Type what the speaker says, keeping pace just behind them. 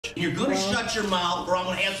You're gonna shut your mouth or I'm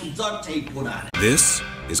gonna have some duct tape put on it. This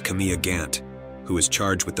is Camia Gamet, who is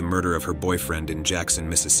charged with the murder of her boyfriend in Jackson,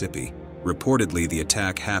 Mississippi. Reportedly, the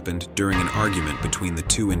attack happened during an argument between the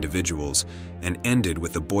two individuals and ended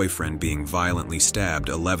with the boyfriend being violently stabbed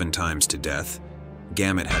 11 times to death.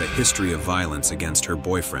 Gamet had a history of violence against her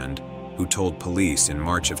boyfriend, who told police in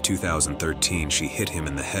March of 2013 she hit him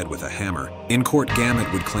in the head with a hammer. In court,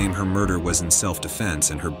 Gamet would claim her murder was in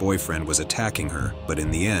self-defense and her boyfriend was attacking her, but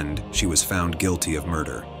in the end, she was found guilty of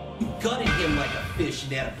murder. You gutted him like a fish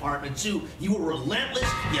in that apartment too. You were relentless.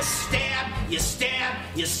 You stabbed, you stabbed,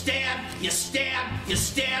 you stabbed, you stabbed, you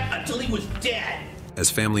stabbed until he was dead.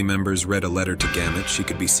 As family members read a letter to Gamet, she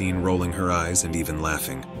could be seen rolling her eyes and even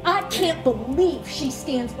laughing. I can't believe she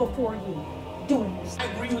stands before you doing this. I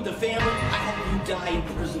agree with the family. I hope you die in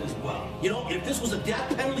prison as well. You know, if this was a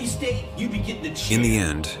death penalty state, you'd be getting the chair. In the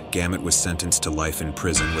end, Gamet was sentenced to life in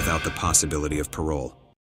prison without the possibility of parole.